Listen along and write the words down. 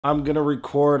I'm gonna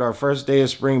record our first day of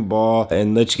spring ball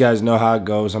and let you guys know how it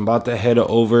goes. I'm about to head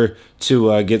over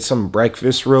to get some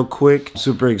breakfast real quick.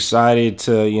 Super excited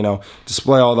to,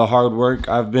 display all the hard work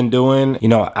I've been doing,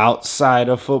 outside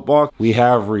of football. We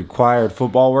have required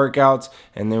football workouts,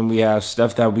 and then we have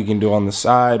stuff that we can do on the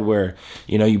side where,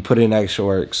 you put in extra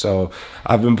work. So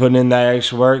I've been putting in that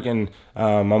extra work, and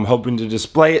I'm hoping to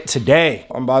display it today.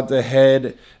 I'm about to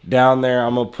head down there.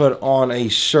 I'm gonna put on a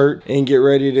shirt and get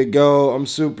ready to go. I'm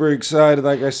super excited.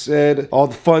 Like I said, all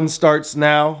the fun starts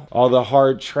now. All the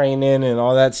hard training and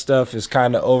all that stuff is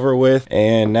kind of over with,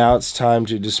 and now it's time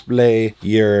to display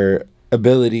your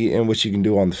ability and what you can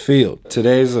do on the field.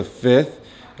 Today's the 5th.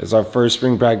 It's our first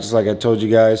spring practice, like I told you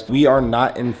guys. We are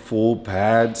not in full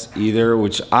pads either,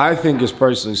 which I think is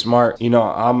personally smart.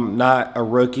 I'm not a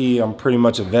rookie. I'm pretty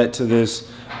much a vet to this.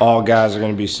 All guys are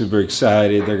gonna be super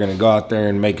excited. They're gonna go out there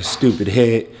and make a stupid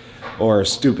hit or a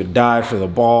stupid dive for the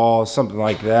ball, something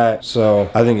like that. So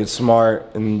I think it's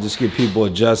smart, and just get people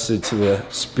adjusted to the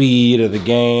speed of the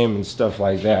game and stuff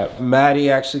like that. Maddie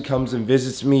actually comes and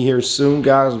visits me here soon,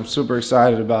 guys. I'm super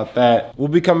excited about that. We'll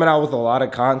be coming out with a lot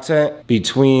of content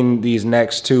between these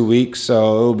next 2 weeks,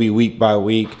 so it'll be week by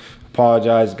week.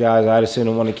 Apologize, guys. I just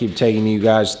didn't want to keep taking you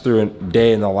guys through a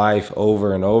day in the life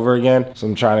over and over again. So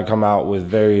I'm trying to come out with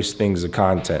various things of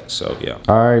content. So yeah.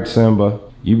 All right, Simba,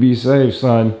 you be safe,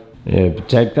 son. Yeah,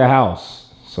 protect the house.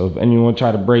 So if anyone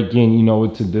try to break in, you know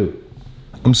what to do.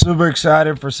 I'm super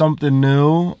excited for something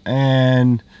new,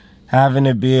 and having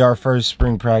it be our first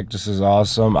spring practice is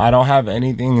awesome. I don't have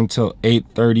anything until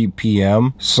 8:30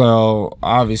 p.m. So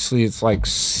obviously it's like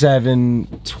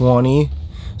 7:20.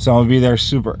 So I'm gonna be there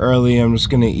super early. I'm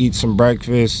just gonna eat some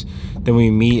breakfast. Then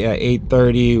we meet at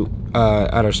 8:30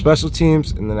 at our special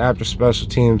teams. And then after special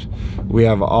teams, we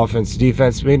have an offense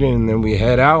defense meeting. And then we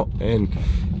head out and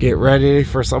get ready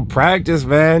for some practice,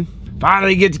 man.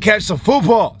 Finally get to catch some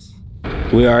footballs.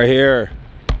 We are here.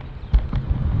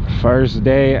 First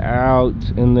day out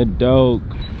in the doke.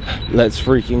 Let's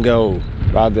freaking go.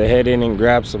 About to head in and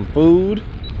grab some food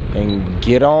and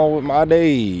get on with my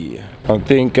day. I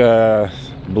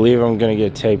believe I'm gonna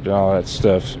get taped and all that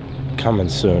stuff coming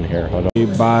soon here. Hold on.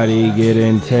 Everybody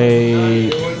getting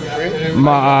taped.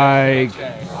 Mike.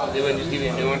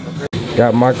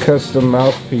 Got my custom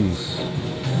mouthpiece.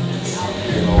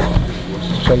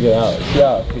 Check it out.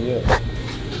 Yeah, for you.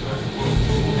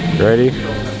 Ready?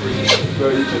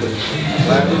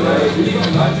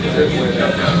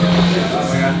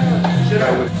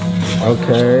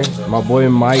 Okay, my boy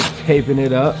Mike taping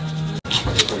it up.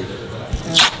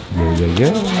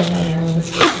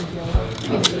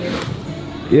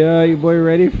 Yeah, you boy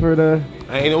ready for the...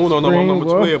 I ain't Uno, no, I'm number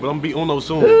 12, but I'm gonna be Uno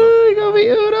soon. You gonna be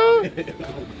Uno?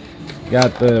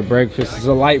 Got the breakfast. It's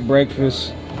a light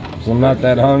breakfast, so I'm not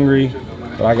that hungry,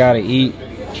 but I gotta eat.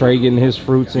 Trey getting his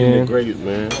fruits in. Great,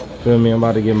 man. Feel me? I'm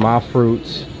about to get my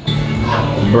fruits.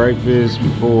 Breakfast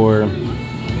before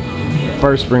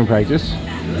first spring practice.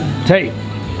 Tate,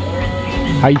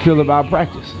 how you feel about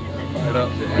practice? Fired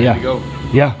up. Yeah. We go.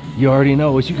 Yeah, you already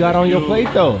know what you got on your plate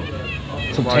though.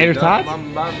 Some tater tots?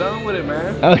 I'm about done with it,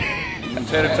 man. Okay. Some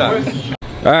tater tots.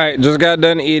 All right, just got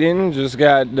done eating, just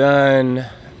got done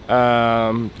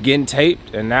getting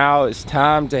taped, and now it's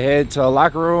time to head to a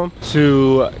locker room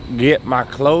to get my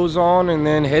clothes on and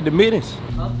then head to meetings.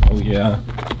 Oh yeah,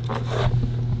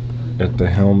 got the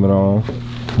helmet on.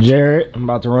 Jared, I'm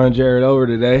about to run Jared over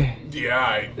today.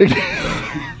 Yeah,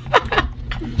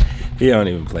 He don't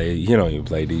even play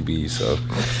DB, so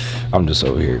I'm just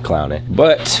over here clowning.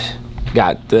 But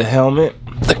got the helmet,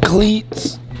 the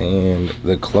cleats, and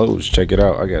the clothes. Check it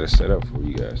out. I got it set up for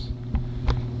you guys.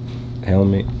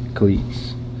 Helmet,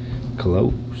 cleats,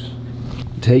 clothes,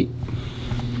 tape.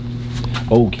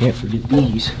 Oh, can't forget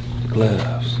these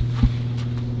gloves.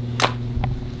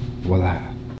 Voila.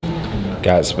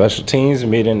 Got special teams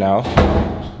meeting now.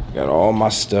 Got all my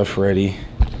stuff ready.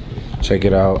 Check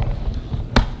it out.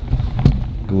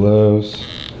 Gloves,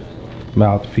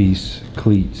 mouthpiece,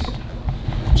 cleats,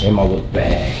 and my little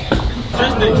bag.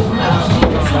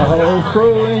 My whole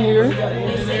crew in here.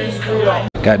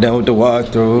 Got done with the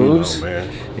walkthroughs.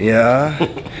 Yeah.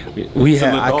 We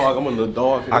had. I'm on the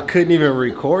dog. I couldn't even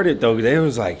record it though. They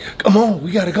was like, "Come on,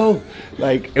 we gotta go!"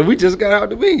 And we just got out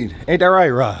the meet. Ain't that right,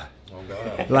 Rod? Oh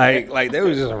God. Like they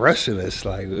was just rushing us.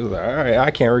 Like, it was like, all right,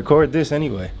 I can't record this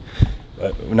anyway.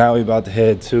 But now we about to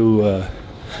head to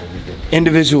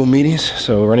individual meetings.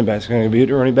 So running backs are gonna be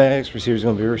the running backs, receivers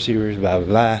gonna be receivers, blah blah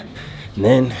blah. And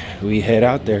then we head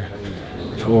out there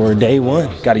for day one.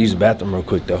 Gotta use the bathroom real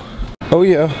quick though. Oh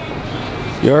yeah,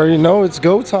 you already know it's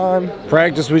go time.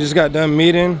 Practice, we just got done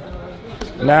meeting.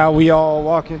 Now we all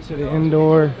walk into the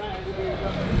indoor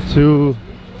to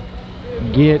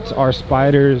get our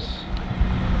spiders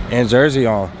and jersey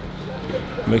on.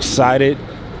 I'm excited.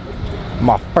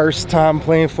 My first time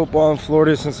playing football in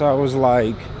Florida since I was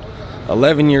like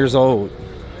 11 years old.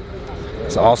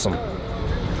 It's awesome.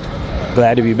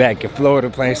 Glad to be back in Florida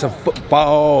playing some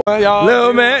football.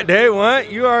 Little man, day one,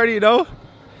 you already know.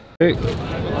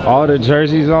 All the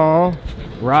jerseys on.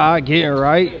 Rod getting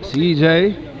right.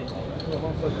 CJ.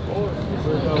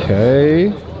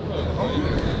 Okay.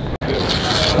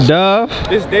 Duff.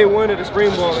 This day one of the spring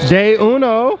ball, man. Day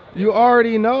uno. You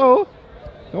already know.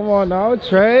 Come on now,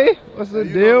 Trey. What's the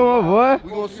deal, my boy? We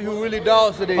gonna see who really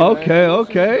dogs today. Okay, man.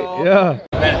 okay. Yeah.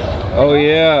 Oh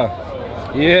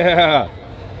yeah. Yeah.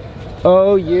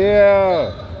 Oh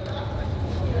yeah.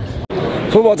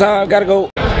 Football time, gotta go.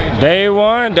 Day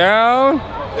one down.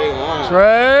 Day one.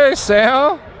 Trey,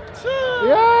 Sam.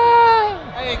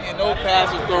 Yeah. I ain't getting no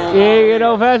passes thrown. You ain't get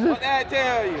no passes? What did I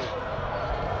tell you?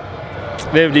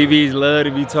 Them DBs love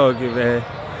to be talking, man.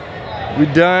 We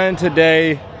done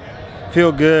today.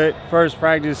 Feel good. First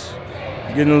practice.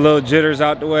 Getting a little jitters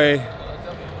out the way.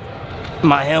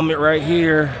 My helmet right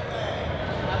here.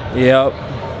 Yep.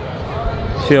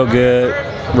 Feel good.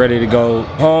 Ready to go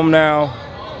home now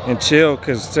and chill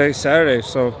because today's Saturday.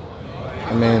 So,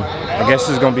 I mean, I guess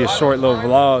it's going to be a short little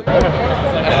vlog.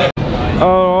 Oh,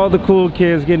 all the cool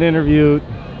kids getting interviewed.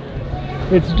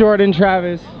 It's Jordan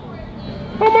Travis.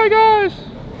 Oh my gosh,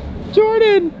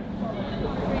 Jordan.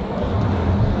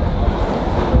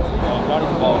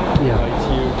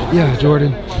 Yeah, yeah,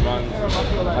 Jordan.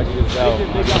 I can just tell.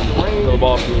 Throw the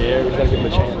ball from the air. We gotta give him a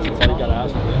chance. That's all you gotta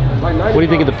ask for. What do you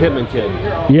think of the Pittman kid?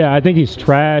 Yeah, I think he's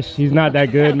trash. He's not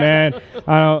that good, man.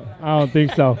 I don't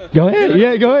think so. Go ahead.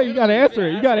 Yeah, go ahead. You gotta answer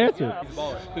it. You gotta answer it. He's a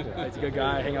baller. He's a good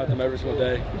guy. I hang out with him every single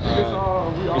day.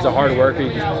 He's a hard worker.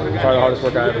 He's probably the hardest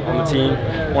worker I have on the team.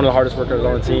 One of the hardest workers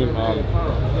on the team.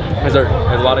 Has a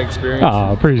lot of experience.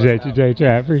 Oh, appreciate you, Jay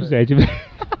Trap. Appreciate you.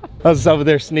 I was over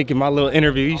there sneaking my little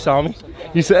interview. You saw me.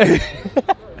 You said.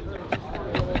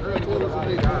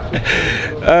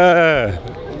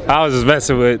 I was just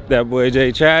messing with that boy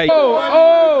Jay Trap. Oh!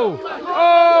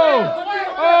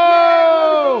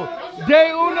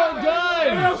 Day uno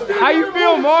done. How you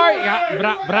feel, Mark?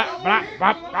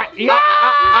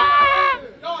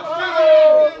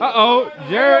 Uh-oh,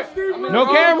 Jared. No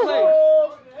camera.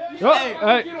 Oh,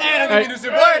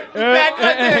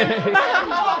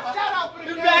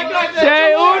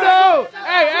 Day uno.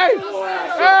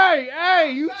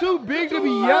 Hey, you too big to be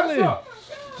yelling.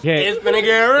 Yeah. It's been a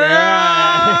get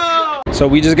around. So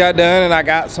we just got done and I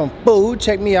got some food.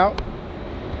 Check me out.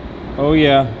 Oh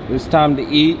yeah, it's time to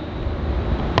eat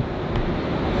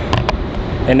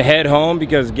and head home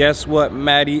because guess what?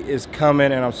 Maddie is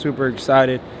coming and I'm super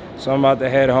excited. So I'm about to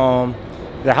head home.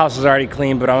 The house is already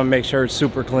clean, but I'm gonna make sure it's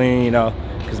super clean, you know,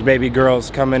 because baby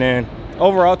girl's coming in.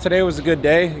 Overall, today was a good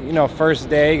day. You know, first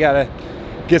day, gotta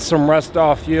get some rust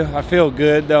off you. I feel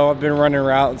good though. I've been running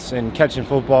routes and catching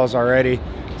footballs already.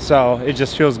 So it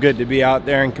just feels good to be out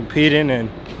there and competing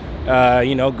and,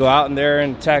 you know, go out in there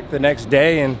and attack the next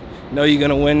day and know you're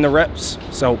gonna win the reps.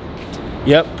 So,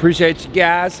 yep, appreciate you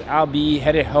guys. I'll be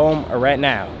headed home right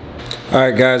now. All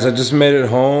right, guys, I just made it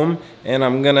home and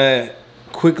I'm gonna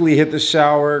quickly hit the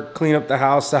shower, clean up the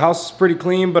house. The house is pretty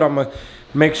clean, but I'm gonna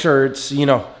make sure it's, you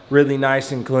know, really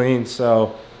nice and clean.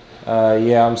 So,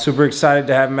 yeah, I'm super excited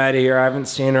to have Maddie here. I haven't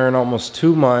seen her in almost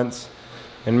 2 months.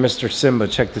 And Mr. Simba,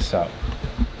 check this out.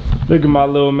 Look at my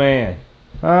little man.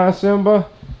 Huh, Simba?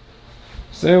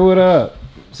 Say what up.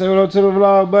 Say what up to the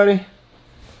vlog, buddy.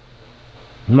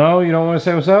 No, you don't want to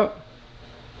say what's up?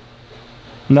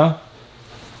 No?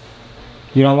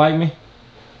 You don't like me?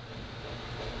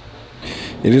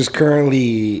 It is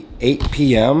currently 8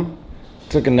 p.m.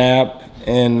 Took a nap,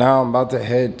 and now I'm about to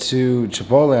head to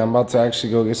Chipotle. I'm about to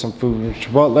actually go get some food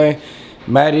from Chipotle.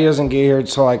 Maddie doesn't get here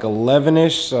until like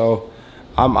 11-ish, so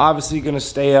I'm obviously gonna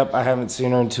stay up. I haven't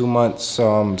seen her in 2 months, so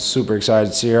I'm super excited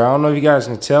to see her. I don't know if you guys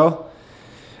can tell.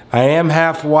 I am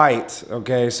half white,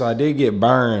 okay? So I did get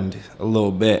burned a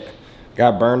little bit.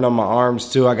 Got burned on my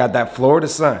arms too. I got that Florida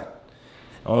sun.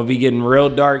 I'm gonna be getting real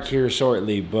dark here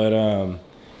shortly, but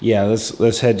yeah,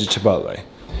 let's head to Chipotle.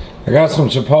 I got some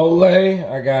Chipotle.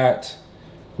 I got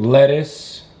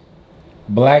lettuce,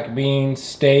 black beans,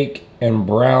 steak, and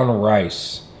brown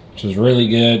rice, which is really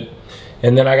good.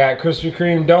 And then I got Krispy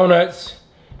Kreme donuts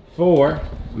for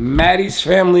Maddie's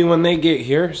family when they get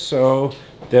here. So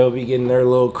they'll be getting their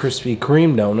little Krispy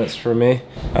Kreme donuts for me.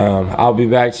 I'll be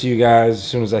back to you guys as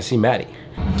soon as I see Maddie.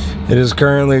 It is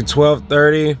currently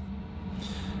 12:30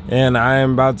 and I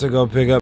am about to go pick up